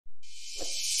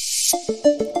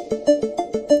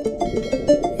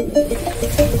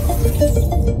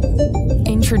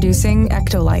Introducing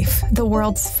EctoLife, the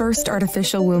world's first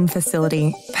artificial womb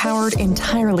facility, powered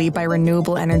entirely by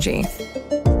renewable energy.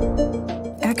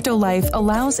 EctoLife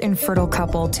allows infertile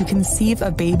couple to conceive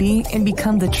a baby and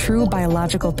become the true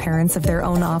biological parents of their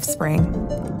own offspring.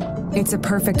 It's a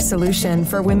perfect solution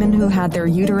for women who had their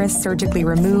uterus surgically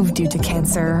removed due to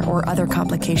cancer or other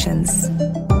complications.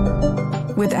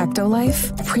 With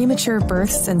EctoLife, premature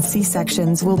births and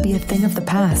C-sections will be a thing of the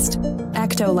past.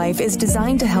 EctoLife is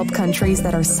designed to help countries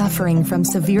that are suffering from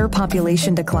severe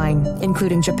population decline,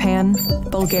 including Japan,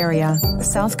 Bulgaria,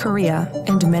 South Korea,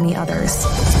 and many others.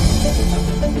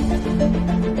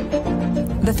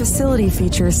 The facility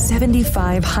features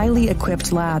 75 highly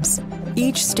equipped labs.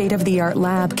 Each state-of-the-art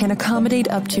lab can accommodate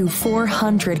up to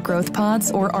 400 growth pods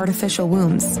or artificial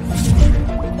wombs.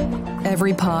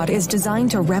 Every pod is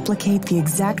designed to replicate the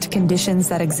exact conditions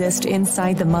that exist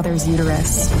inside the mother's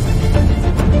uterus.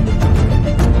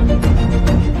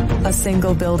 A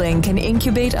single building can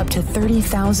incubate up to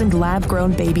 30,000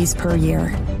 lab-grown babies per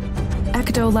year.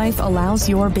 EctoLife allows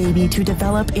your baby to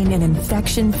develop in an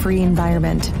infection-free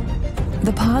environment.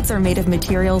 The pods are made of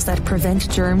materials that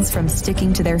prevent germs from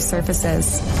sticking to their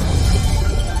surfaces.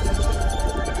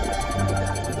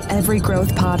 Every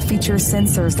growth pod features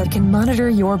sensors that can monitor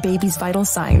your baby's vital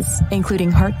signs, including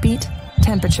heartbeat,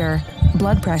 temperature,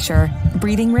 blood pressure,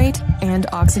 breathing rate, and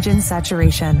oxygen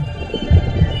saturation.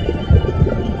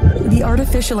 The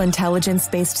artificial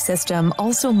intelligence-based system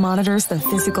also monitors the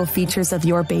physical features of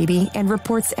your baby and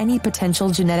reports any potential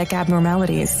genetic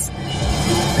abnormalities.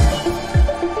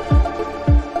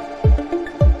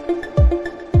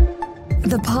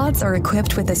 The pods are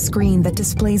equipped with a screen that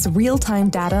displays real-time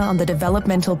data on the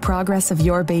developmental progress of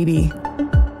your baby.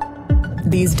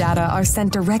 These data are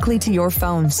sent directly to your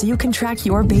phone so you can track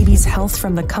your baby's health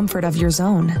from the comfort of your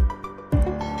zone.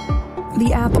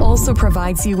 The app also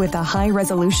provides you with a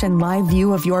high-resolution live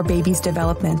view of your baby's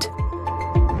development.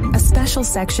 A special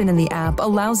section in the app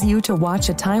allows you to watch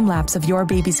a time-lapse of your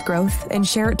baby's growth and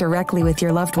share it directly with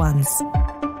your loved ones.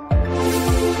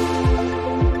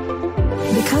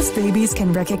 Because babies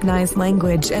can recognize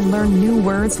language and learn new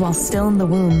words while still in the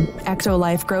womb,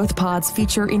 EctoLife growth pods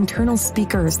feature internal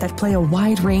speakers that play a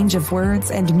wide range of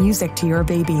words and music to your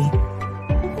baby.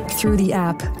 Through the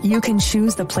app, you can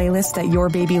choose the playlist that your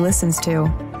baby listens to.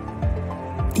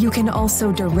 You can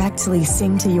also directly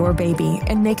sing to your baby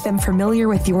and make them familiar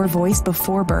with your voice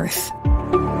before birth.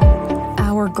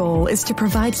 Our goal is to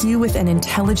provide you with an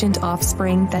intelligent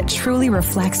offspring that truly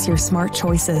reflects your smart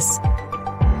choices.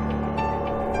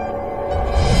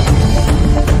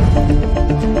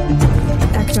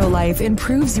 EctoLife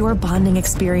improves your bonding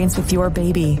experience with your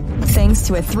baby. Thanks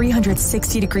to a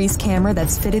 360 degrees camera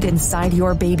that's fitted inside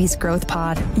your baby's growth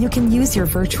pod, you can use your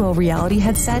virtual reality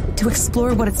headset to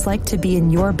explore what it's like to be in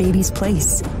your baby's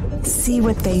place. See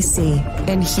what they see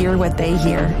and hear what they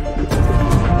hear.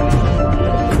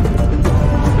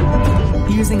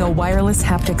 Using a wireless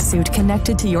haptic suit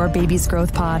connected to your baby's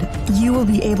growth pod, you will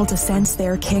be able to sense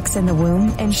their kicks in the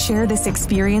womb and share this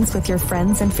experience with your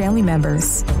friends and family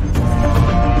members.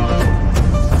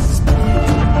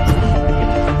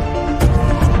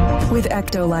 With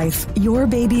EctoLife, your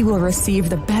baby will receive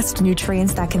the best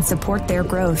nutrients that can support their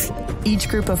growth. Each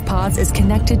group of pods is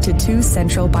connected to 2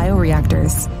 central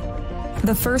bioreactors.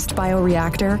 The first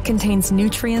bioreactor contains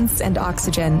nutrients and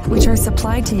oxygen, which are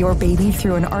supplied to your baby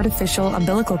through an artificial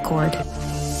umbilical cord.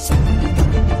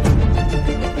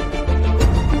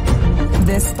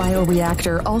 This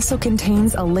bioreactor also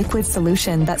contains a liquid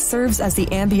solution that serves as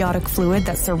the amniotic fluid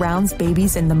that surrounds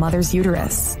babies in the mother's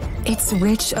uterus. It's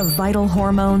rich of vital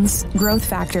hormones, growth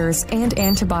factors, and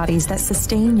antibodies that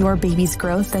sustain your baby's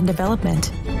growth and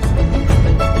development.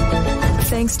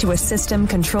 Thanks to a system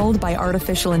controlled by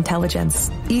artificial intelligence,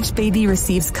 each baby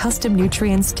receives custom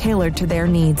nutrients tailored to their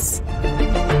needs.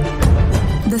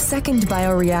 The second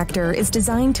bioreactor is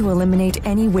designed to eliminate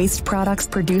any waste products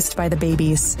produced by the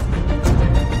babies.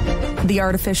 The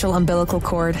artificial umbilical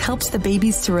cord helps the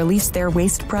babies to release their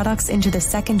waste products into the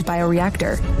second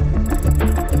bioreactor.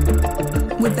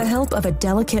 With the help of a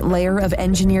delicate layer of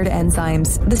engineered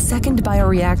enzymes, the second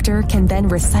bioreactor can then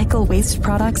recycle waste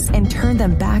products and turn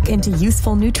them back into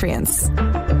useful nutrients.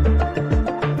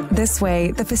 This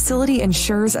way, the facility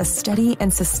ensures a steady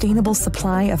and sustainable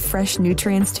supply of fresh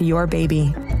nutrients to your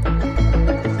baby.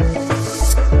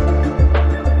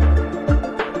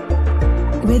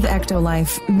 With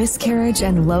EctoLife, miscarriage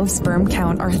and low sperm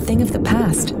count are a thing of the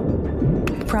past.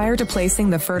 Prior to placing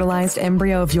the fertilized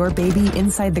embryo of your baby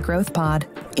inside the growth pod,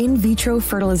 in vitro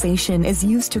fertilization is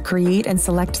used to create and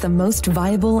select the most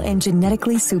viable and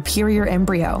genetically superior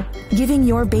embryo, giving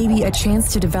your baby a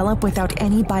chance to develop without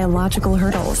any biological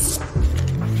hurdles.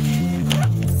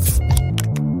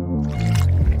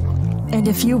 And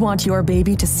if you want your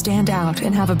baby to stand out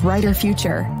and have a brighter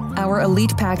future, our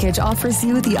Elite package offers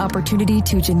you the opportunity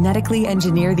to genetically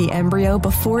engineer the embryo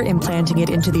before implanting it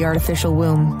into the artificial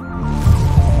womb.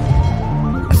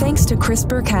 Thanks to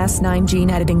CRISPR-Cas9 gene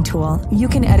editing tool, you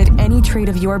can edit any trait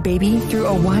of your baby through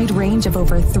a wide range of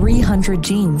over 300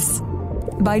 genes.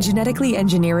 By genetically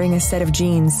engineering a set of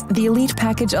genes, the Elite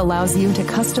package allows you to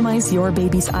customize your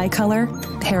baby's eye color,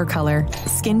 hair color,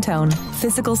 skin tone,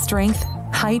 physical strength,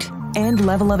 height, and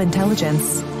level of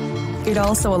intelligence. It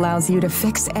also allows you to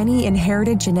fix any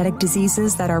inherited genetic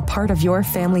diseases that are part of your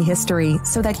family history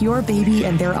so that your baby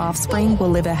and their offspring will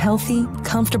live a healthy,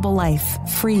 comfortable life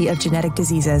free of genetic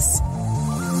diseases.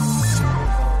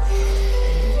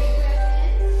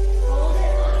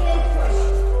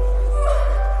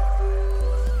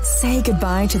 Say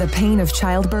goodbye to the pain of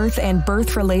childbirth and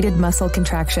birth-related muscle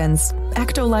contractions.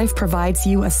 EctoLife provides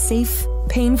you a safe,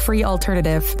 pain-free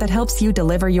alternative that helps you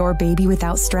deliver your baby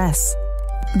without stress.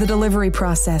 The delivery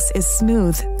process is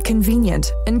smooth,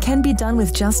 convenient, and can be done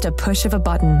with just a push of a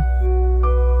button.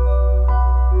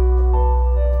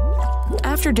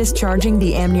 After discharging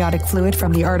the amniotic fluid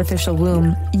from the artificial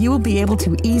womb, you will be able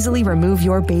to easily remove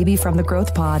your baby from the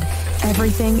growth pod.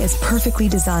 Everything is perfectly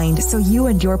designed so you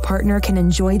and your partner can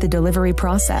enjoy the delivery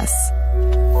process.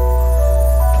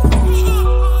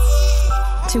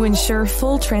 To ensure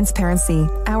full transparency,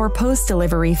 our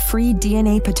post-delivery free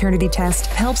DNA paternity test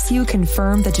helps you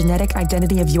confirm the genetic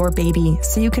identity of your baby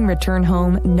so you can return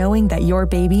home knowing that your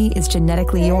baby is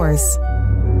genetically yours.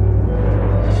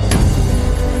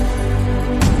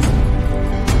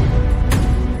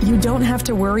 You don't have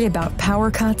to worry about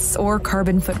power cuts or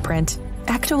carbon footprint.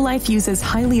 EctoLife uses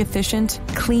highly efficient,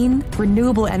 clean,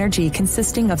 renewable energy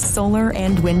consisting of solar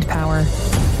and wind power.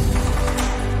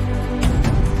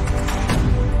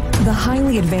 The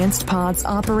highly advanced pods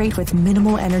operate with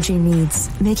minimal energy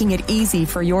needs, making it easy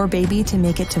for your baby to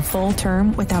make it to full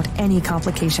term without any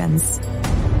complications.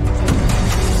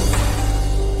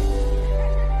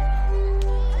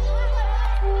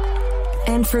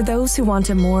 And for those who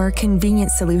want a more convenient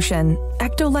solution,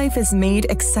 EctoLife is made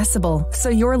accessible so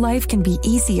your life can be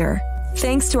easier.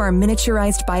 Thanks to our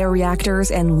miniaturized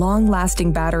bioreactors and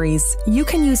long-lasting batteries, you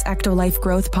can use EctoLife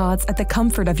growth pods at the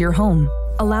comfort of your home,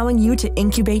 allowing you to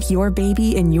incubate your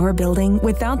baby in your building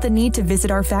without the need to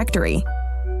visit our factory.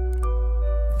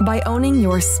 By owning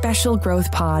your special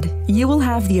growth pod, you will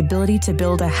have the ability to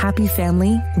build a happy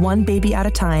family, one baby at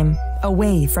a time,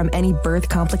 away from any birth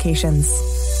complications.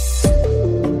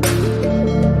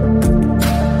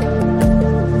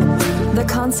 The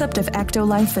concept of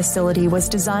EctoLife facility was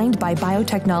designed by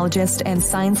biotechnologist and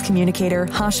science communicator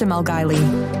Hashim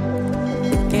Al-Ghaili.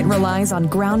 It relies on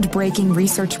groundbreaking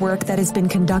research work that has been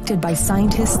conducted by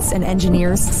scientists and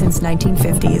engineers since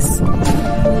 1950s.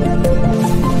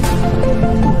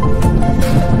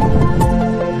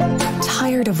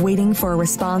 Tired of waiting for a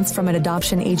response from an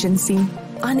adoption agency?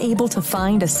 Unable to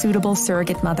find a suitable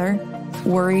surrogate mother?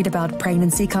 Worried about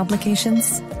pregnancy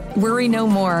complications? Worry no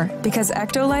more, because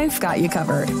EctoLife got you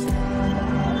covered.